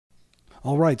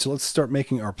All right, so let's start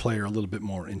making our player a little bit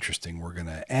more interesting. We're going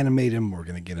to animate him. We're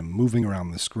going to get him moving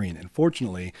around the screen. And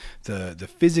fortunately, the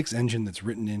physics engine that's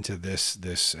written into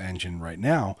this engine right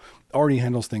now already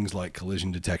handles things like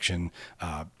collision detection,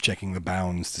 checking the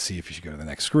bounds to see if you should go to the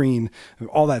next screen,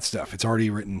 all that stuff. It's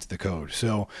already written into the code.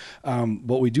 So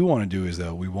what we do want to do is,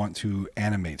 though, we want to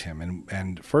animate him.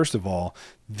 And first of all,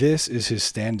 this is his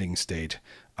standing state.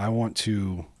 I want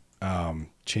to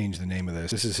change the name of this.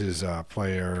 This is his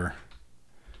player.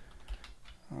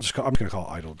 I'm going to call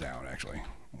it idle down, actually.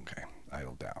 Okay,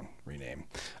 idle down, rename.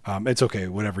 It's okay,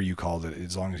 whatever you called it,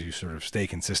 as long as you sort of stay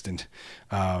consistent.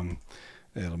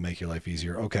 It'll make your life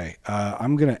easier. Okay,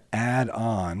 I'm going to add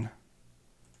on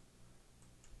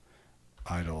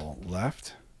idle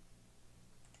left,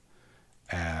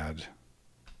 add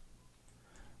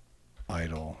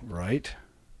idle right,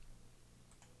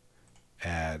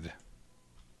 add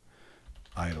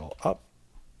idle up.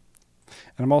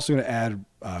 And I'm also going to add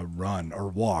run or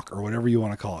walk or whatever you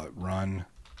want to call it. Run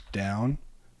down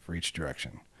for each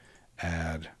direction.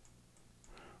 Add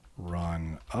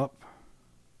run up.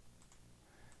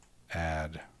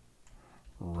 Add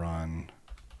run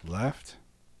left.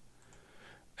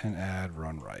 And add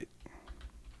run right.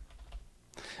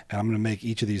 And I'm going to make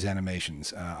each of these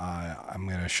animations. I'm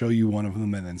going to show you one of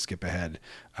them and then skip ahead.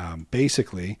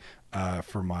 Basically,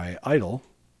 for my idle,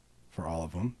 for all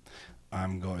of them,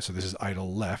 so this is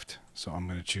idle left, so I'm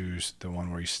going to choose the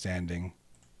one where he's standing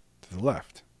to the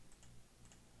left.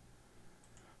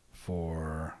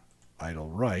 For idle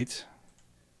right,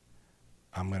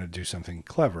 I'm going to do something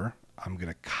clever. I'm going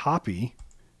to copy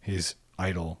his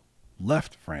idle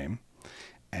left frame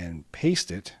and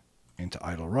paste it into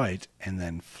idle right and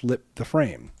then flip the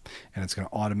frame. And it's going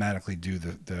to automatically do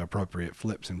the appropriate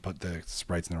flips and put the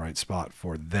sprites in the right spot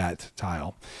for that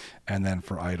tile. And then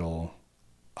for idle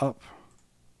up,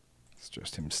 it's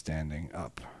just him standing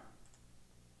up.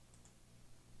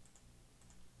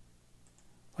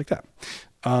 Like that.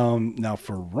 Now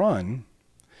for run,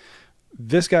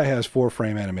 this guy has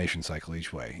 4-frame animation cycle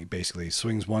each way. He basically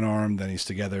swings one arm, then he's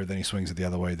together, then he swings it the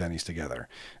other way, then he's together.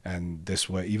 And this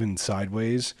way, even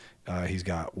sideways, he's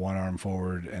got one arm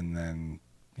forward and then,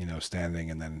 standing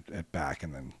and then back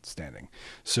and then standing.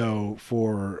 So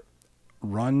for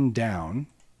run down,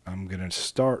 I'm going to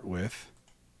start with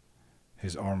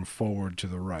his arm forward to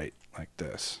the right, like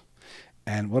this.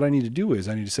 And what I need to do is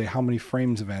I need to say how many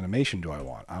frames of animation do I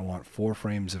want. I want 4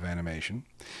 frames of animation.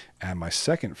 And my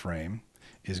second frame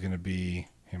is going to be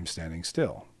him standing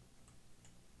still.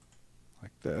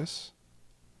 Like this.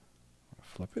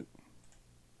 Flip it.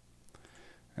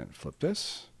 And flip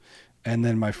this. And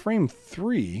then my frame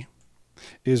 3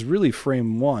 is really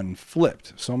frame 1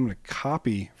 flipped. So I'm going to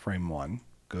copy frame 1,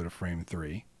 go to frame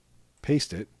 3,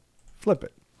 paste it, flip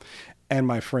it. And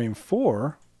my frame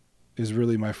 4 is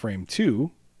really my frame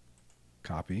 2,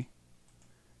 copy,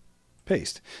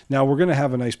 paste. Now we're going to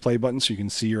have a nice play button so you can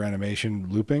see your animation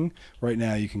looping. Right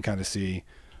now you can kind of see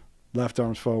left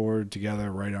arms forward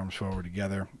together, right arms forward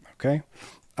together. Okay.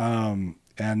 And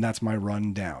that's my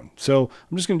run down. So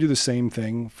I'm just going to do the same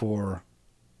thing for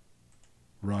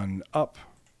run up.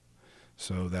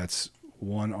 So that's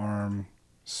one arm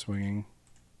swinging.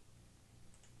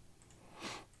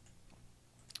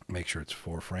 Make sure it's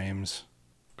 4 frames.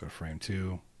 Go to frame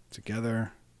 2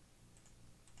 together.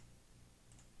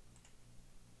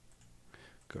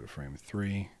 Go to frame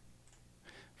 3.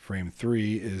 Frame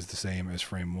 3 is the same as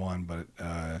frame 1, but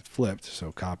it flipped.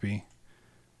 So copy,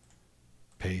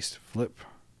 paste, flip.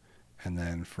 And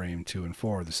then frame 2 and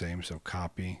 4 are the same. So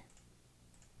copy,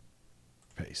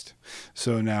 paste.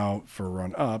 So now for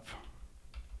run up,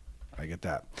 I get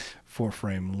that. For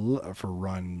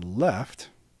run left,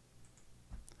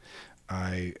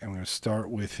 I am going to start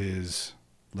with his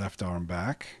left arm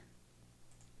back,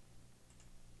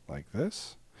 like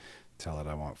this. Tell it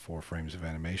I want 4 frames of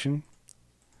animation.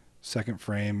 Second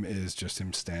frame is just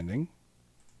him standing.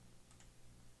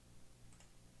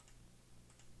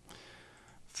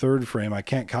 Third frame, I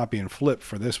can't copy and flip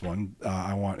for this one.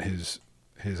 I want his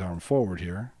arm forward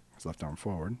here, his left arm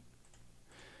forward.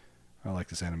 I like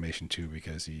this animation too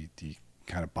because he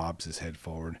kind of bobs his head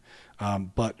forward.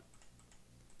 But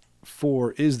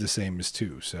 4 is the same as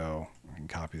 2, so I can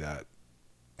copy that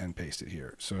and paste it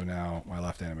here. So now my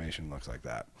left animation looks like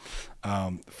that.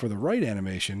 For the right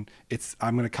animation,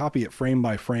 I'm going to copy it frame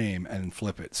by frame and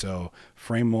flip it. So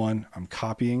frame 1, I'm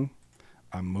copying,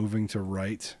 I'm moving to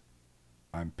right,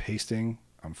 I'm pasting,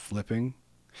 I'm flipping.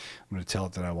 I'm going to tell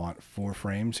it that I want 4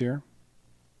 frames here.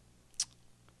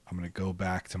 I'm going to go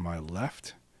back to my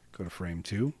left, go to frame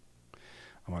 2.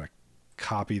 I'm going to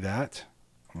copy that.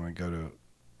 I'm going to go to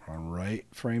on right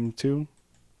frame 2,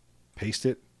 paste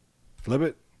it, flip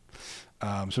it. So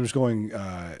I'm just going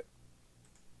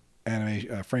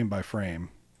frame by frame.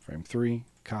 Frame 3,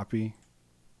 copy.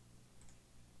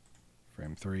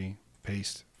 Frame 3,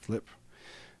 paste, flip.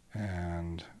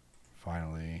 And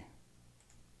finally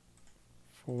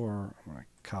 4, I'm going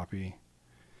to copy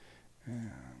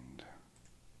and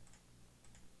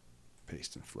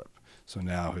paste and flip. So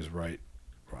now his right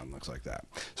run looks like that.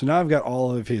 So now I've got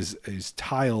all of his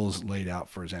tiles laid out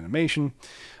for his animation.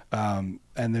 And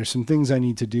there's some things I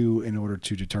need to do in order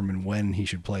to determine when he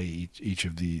should play each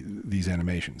of these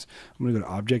animations. I'm going to go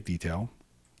to Object Detail.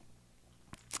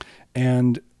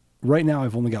 And right now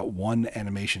I've only got one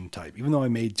animation type. Even though I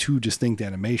made 2 distinct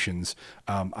animations,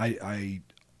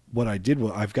 what I did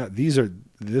was I've got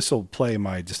this will play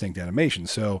my distinct animation.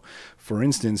 So for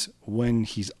instance, when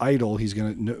he's idle, he's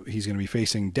going to be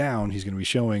facing down. He's going to be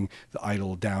showing the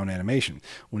idle down animation.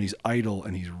 When he's idle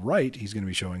and he's right, he's going to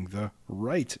be showing the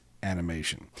right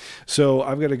animation. So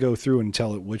I've got to go through and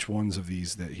tell it which ones of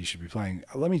these that he should be playing.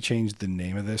 Let me change the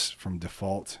name of this from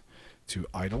default to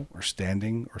idle or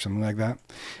standing or something like that.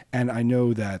 And I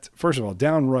know that, first of all,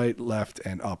 down, right, left,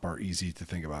 and up are easy to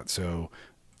think about. So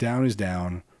down is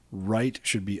down, right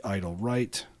should be idle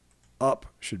right, up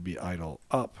should be idle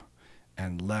up,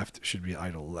 and left should be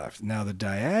idle left. Now the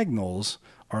diagonals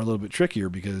are a little bit trickier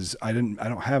because I don't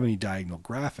have any diagonal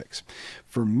graphics.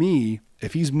 For me,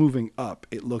 if he's moving up,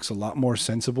 it looks a lot more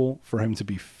sensible for him to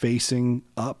be facing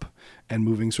up and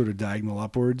moving sort of diagonal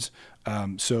upwards.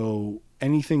 So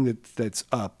anything that's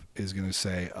up is going to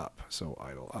say up. So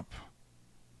idle up,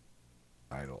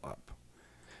 idle up.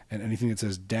 And anything that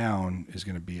says down is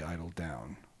going to be idle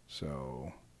down.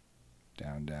 So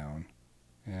down, down,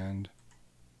 and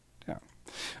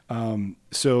down.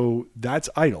 So that's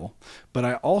idle, but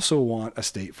I also want a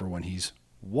state for when he's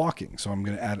walking. So I'm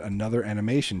going to add another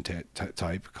animation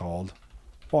type called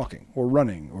walking or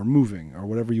running or moving or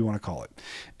whatever you want to call it.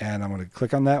 And I'm going to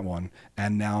click on that one.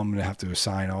 And now I'm going to have to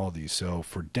assign all of these. So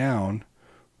for down,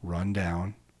 run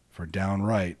down. For down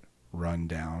right, run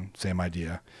down. Same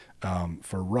idea.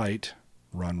 For right,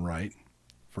 run right.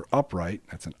 For upright,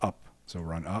 that's an up. So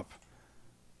run up,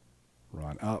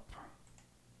 run up,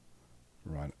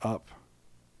 run up.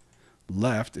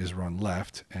 Left is run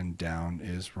left, and down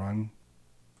is run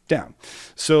down.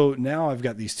 So now I've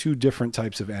got these 2 different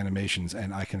types of animations,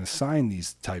 and I can assign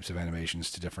these types of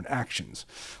animations to different actions.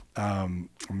 I'm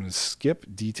going to skip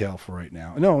detail for right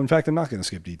now. No, in fact, I'm not going to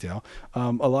skip detail. A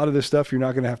lot of this stuff you're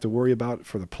not going to have to worry about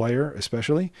for the player,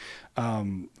 especially.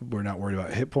 We're not worried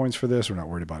about hit points for this. We're not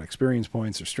worried about experience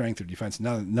points or strength or defense.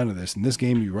 None of this. In this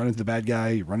game, you run into the bad guy,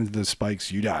 you run into the spikes,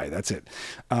 you die. That's it.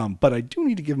 But I do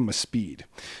need to give him a speed.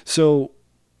 So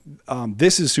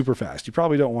this is super fast. You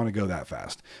probably don't want to go that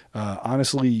fast.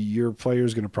 Honestly, your player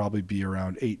is going to probably be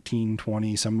around 18,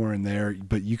 20, somewhere in there,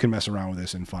 but you can mess around with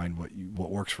this and find what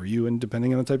works for you. And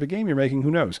depending on the type of game you're making, who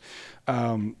knows?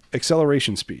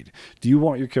 Acceleration speed. Do you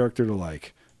want your character to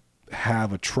like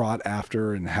have a trot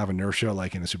after and have inertia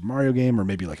like in a Super Mario game, or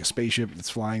maybe like a spaceship that's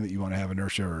flying that you want to have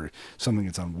inertia, or something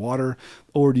that's on water?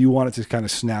 Or do you want it to kind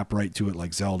of snap right to it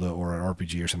like Zelda or an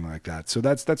RPG or something like that? So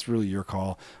that's really your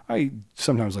call. I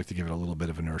sometimes like to give it a little bit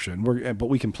of inertia, but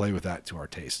we can play with that to our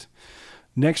taste.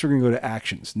 Next, we're going to go to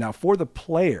actions. Now for the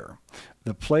player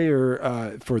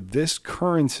for this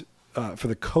current for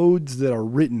the codes that are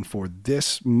written for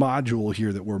this module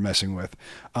here that we're messing with,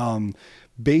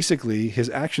 basically his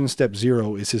action step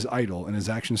 0 is his idle and his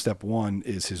action step 1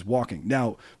 is his walking.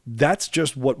 Now that's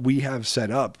just what we have set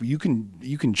up. You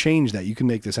can change that. You can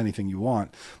make this anything you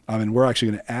want. And we're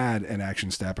actually going to add an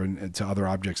action step to other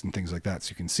objects and things like that,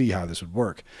 so you can see how this would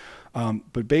work.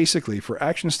 But basically for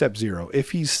action step 0,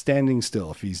 if he's standing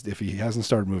still, if he hasn't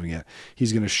started moving yet,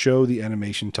 he's going to show the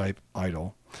animation type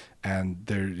idle. And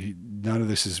none of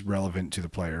this is relevant to the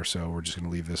player, so we're just going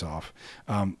to leave this off.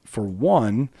 For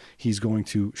 1, he's going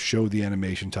to show the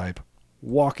animation type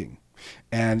walking,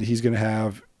 and he's going to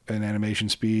have an animation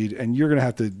speed, and you're going to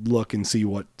have to look and see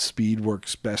what speed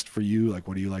works best for you, like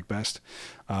what do you like best.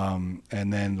 And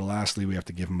then lastly, we have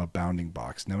to give him a bounding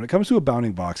box. Now when it comes to a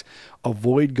bounding box,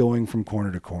 avoid going from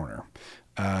corner to corner.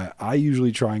 I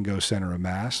usually try and go center of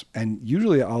mass, and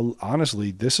usually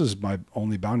honestly, this is my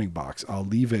only bounding box. I'll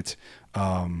leave it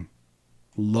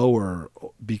lower,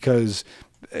 because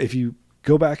if you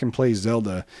go back and play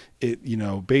Zelda,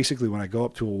 basically when I go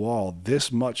up to a wall,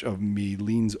 this much of me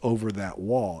leans over that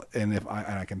wall, and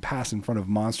I can pass in front of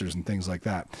monsters and things like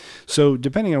that. So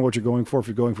depending on what you're going for, if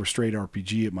you're going for straight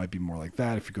RPG, it might be more like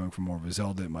that. If you're going for more of a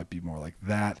Zelda, it might be more like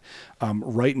that.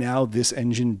 Right now, this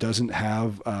engine doesn't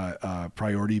have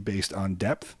priority based on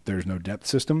depth. There's no depth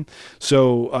system.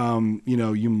 So,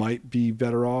 you might be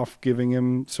better off giving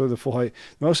him sort of the full height.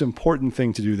 The most important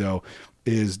thing to do, though,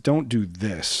 is don't do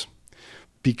this.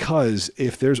 Because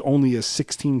if there's only a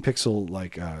 16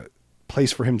 pixel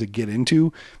place for him to get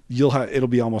into, it'll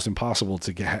be almost impossible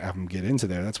to have him get into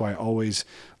there. That's why I always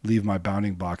leave my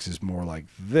bounding boxes more like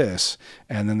this,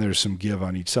 and then there's some give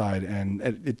on each side, and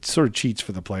it sort of cheats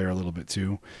for the player a little bit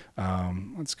too.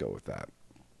 Let's go with that.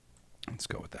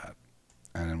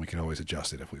 And then we can always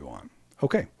adjust it if we want.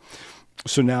 Okay.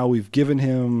 So now we've given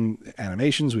him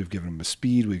animations, we've given him a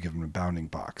speed, we've given him a bounding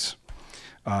box.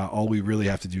 All we really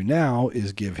have to do now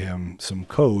is give him some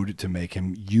code to make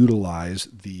him utilize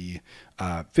the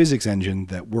physics engine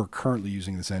that we're currently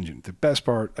using this engine. The best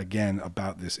part, again,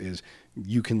 about this is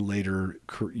you can later,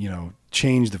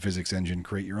 change the physics engine,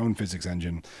 create your own physics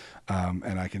engine,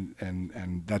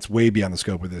 and that's way beyond the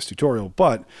scope of this tutorial.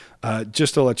 But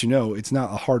just to let you know, it's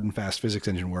not a hard and fast physics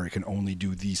engine where it can only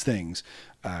do these things.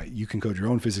 You can code your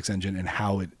own physics engine and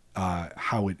how it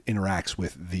interacts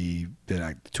with the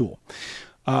tool.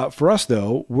 For us,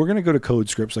 though, we're going to go to code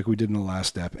scripts like we did in the last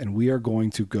step, and we are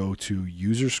going to go to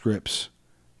user scripts,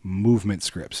 movement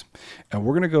scripts. And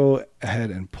we're going to go ahead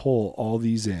and pull all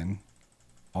these in,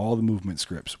 all the movement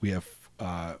scripts. We have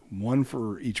one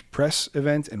for each press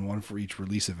event and one for each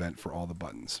release event for all the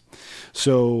buttons.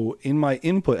 So in my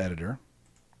input editor,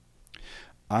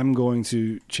 I'm going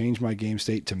to change my game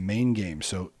state to main game.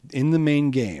 So in the main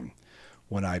game,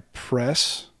 when I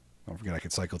press, don't forget I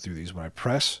could cycle through these, when I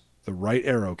press the right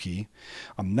arrow key,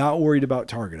 I'm not worried about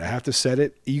target. I have to set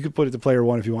it. You could put it to player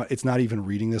 1 if you want. It's not even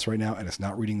reading this right now, and it's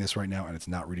not reading this right now, and it's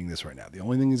not reading this right now. The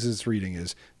only thing it's reading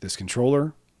is this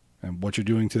controller and what you're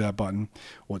doing to that button,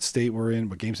 what state we're in,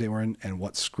 what game state we're in, and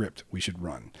what script we should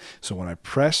run. So when I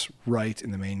press right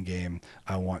in the main game,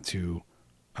 I want to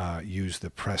use the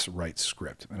press right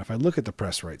script. And if I look at the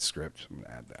press right script, I'm going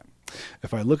to add that.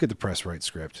 If I look at the press right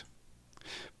script,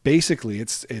 basically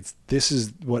this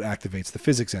is what activates the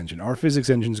physics engine. Our physics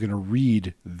engine is going to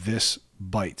read this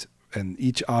byte, and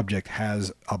each object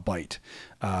has a byte.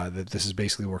 That this is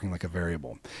basically working like a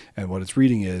variable. And what it's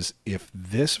reading is, if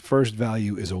this first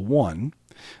value is a 1,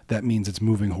 that means it's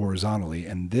moving horizontally,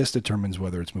 and this determines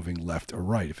whether it's moving left or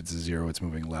right. If it's a 0, it's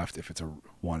moving left. If it's a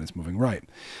 1, it's moving right.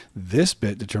 This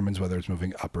bit determines whether it's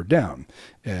moving up or down,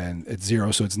 and it's 0,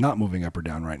 so it's not moving up or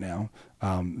down right now.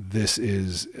 This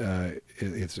is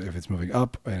if it's moving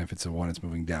up, and if it's a 1, it's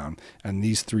moving down. And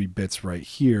these 3 bits right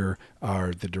here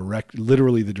are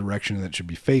literally the direction that it should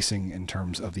be facing in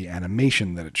terms of the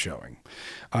animation that it's showing.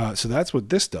 So that's what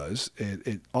this does.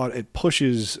 It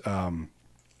pushes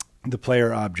the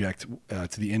player object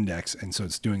to the index, and so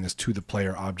it's doing this to the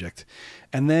player object,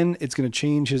 and then it's going to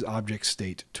change his object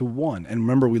state to 1. And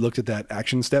remember, we looked at that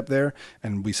action step there,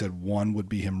 and we said 1 would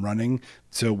be him running.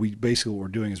 So we basically, what we're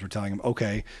doing is we're telling him,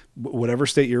 okay, whatever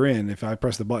state you're in, if I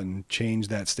press the button, change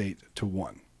that state to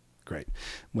 1. Great.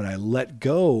 When I let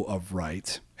go of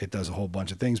right, it does a whole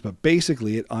bunch of things, but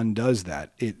basically it undoes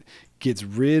that. It gets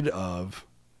rid of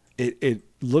it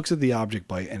looks at the object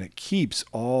byte and it keeps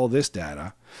all this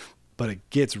data, but it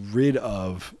gets rid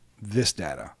of this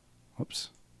data.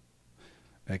 Whoops.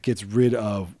 It gets rid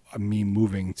of me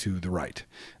moving to the right.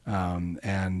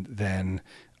 And then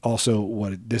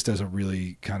also this does a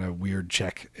really kind of weird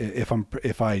check.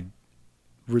 If I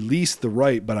release the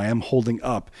right, but I am holding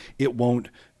up, it won't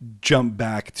jump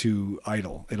back to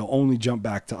idle. It'll only jump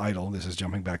back to idle. This is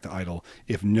jumping back to idle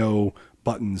if no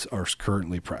buttons are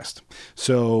currently pressed.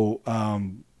 So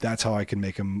that's how I can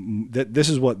make them. This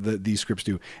is what these scripts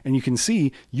do. And you can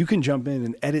see, you can jump in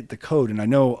and edit the code. And I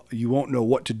know you won't know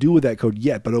what to do with that code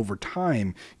yet, but over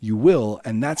time you will.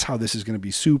 And that's how this is going to be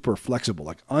super flexible,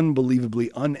 like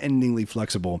unbelievably, unendingly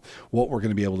flexible, what we're going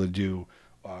to be able to do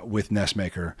with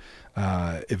NESmaker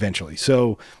eventually.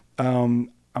 So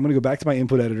I'm going to go back to my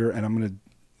input editor, and I'm going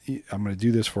to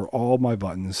do this for all my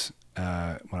buttons.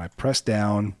 When I press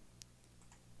down,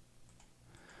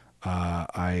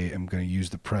 I am going to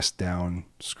use the press down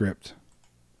script.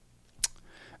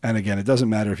 And again, it doesn't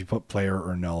matter if you put player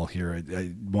or null here.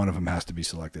 One of them has to be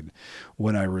selected.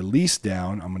 When I release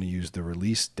down, I'm going to use the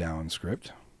release down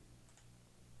script.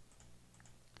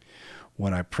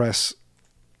 When I press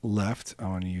left, I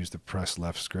want to use the press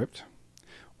left script.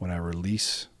 When I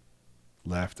release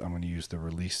left, I'm going to use the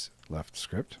release left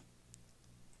script.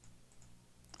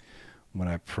 When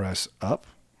I press up,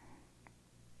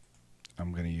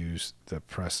 I'm going to use the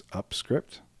press up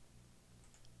script.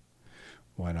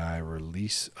 When I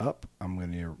release up, I'm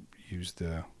going to use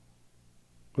the,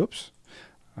 whoops,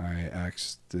 I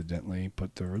accidentally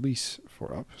put the release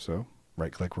for up, so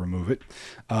right click, remove it.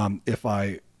 If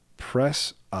I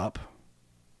press up,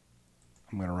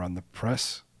 I'm going to run the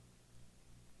press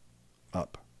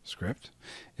up script.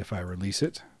 If I release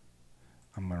it,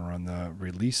 I'm going to run the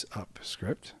release up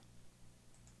script.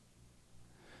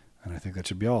 And I think that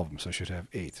should be all of them. So I should have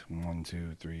 8. 1,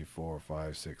 2, 3, 4,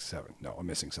 5, 6, 7. No, I'm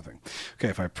missing something. Okay,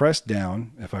 if I press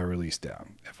down, if I release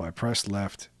down. If I press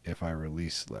left, if I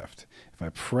release left. If I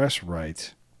press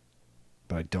right,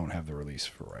 but I don't have the release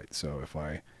for right. So if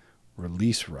I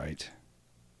release right,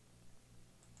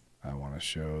 I want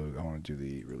to do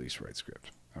the release right script.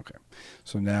 Okay,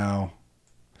 so now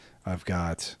I've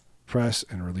got press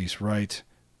and release right,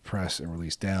 press and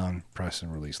release down, press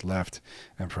and release left,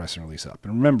 and press and release up.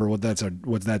 And remember, what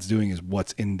that's doing is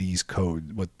what's in these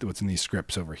code, what's in these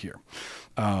scripts over here.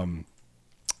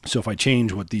 So if I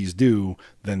change what these do,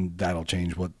 then that'll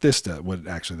change what this does, what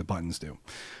actually the buttons do.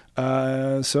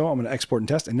 So I'm going to export and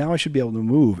test, and now I should be able to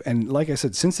move. And like I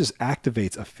said, since this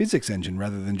activates a physics engine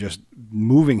rather than just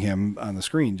moving him on the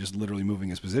screen, just literally moving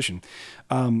his position,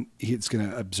 it's going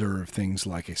to observe things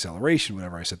like acceleration,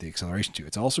 whenever I set the acceleration to.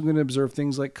 It's also going to observe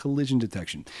things like collision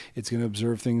detection. It's going to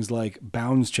observe things like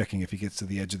bounds checking if he gets to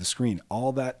the edge of the screen.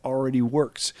 All that already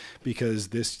works because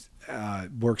this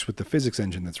works with the physics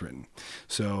engine that's written.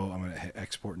 So I'm going to hit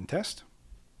export and test.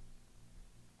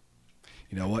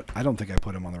 You know what? I don't think I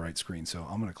put him on the right screen, so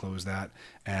I'm going to close that.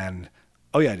 And,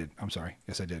 oh yeah, I did. I'm sorry.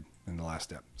 Yes, I did in the last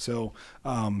step. So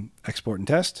export and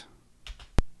test.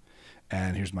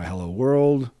 And here's my hello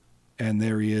world. And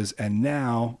there he is. And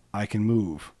now I can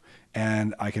move.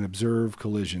 And I can observe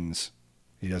collisions.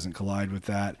 He doesn't collide with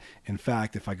that. In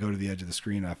fact, if I go to the edge of the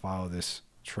screen, I follow this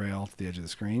trail to the edge of the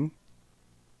screen,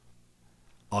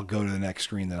 I'll go to the next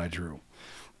screen that I drew.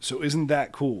 So isn't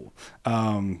that cool?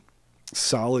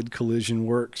 Solid collision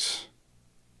works,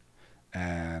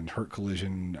 and hurt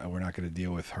collision, we're not going to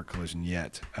deal with hurt collision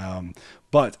yet.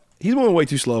 But he's moving way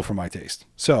too slow for my taste.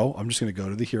 So I'm just going to go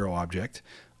to the hero object,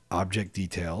 object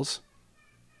details,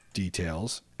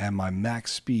 and my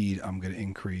max speed I'm going to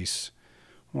increase,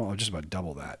 well, just about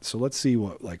double that. So let's see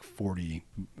what like 40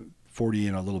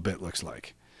 and a little bit looks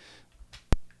like.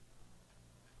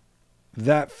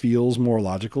 That feels more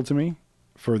logical to me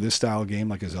for this style game,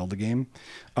 like a Zelda game.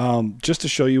 Just to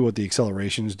show you what the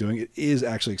acceleration is doing, it is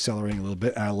actually accelerating a little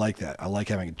bit, and I like that. I like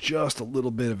having just a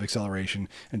little bit of acceleration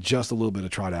and just a little bit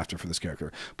of trot after for this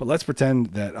character. But let's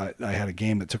pretend that I had a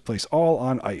game that took place all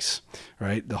on ice,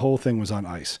 right? The whole thing was on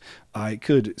ice. I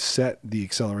could set the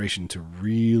acceleration to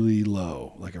really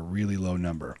low, like a really low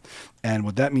number. And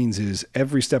what that means is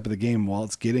every step of the game, while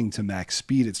it's getting to max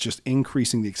speed, it's just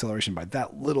increasing the acceleration by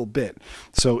that little bit.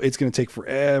 So it's going to take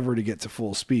forever to get to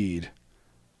full speed.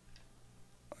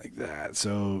 Like that.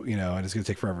 So, you know, and it's going to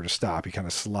take forever to stop. He kind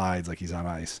of slides like he's on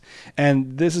ice.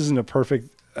 And this isn't a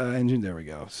perfect engine. There we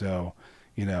go. So,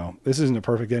 you know, this isn't a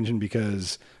perfect engine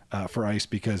because for ice,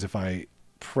 because if I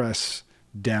press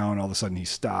down, all of a sudden he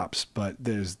stops. But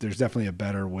there's definitely a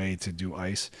better way to do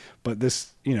ice. But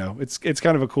this, you know, it's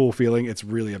kind of a cool feeling. It's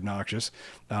really obnoxious.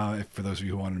 For those of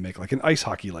you who wanted to make like an ice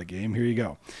hockey like game, here you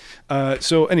go.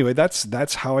 So anyway,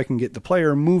 that's how I can get the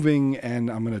player moving, and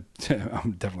I'm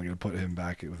definitely gonna put him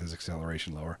back with his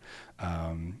acceleration lower.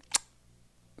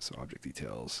 So object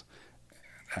details,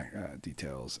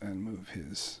 and move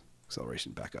his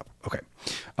acceleration back up. Okay,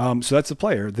 so that's the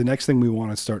player. The next thing we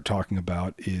want to start talking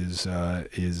about is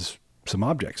some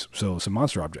objects, so some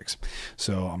monster objects.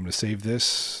 So I'm going to save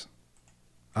this.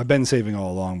 I've been saving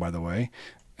all along, by the way,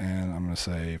 and I'm going to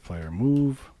say player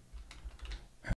move,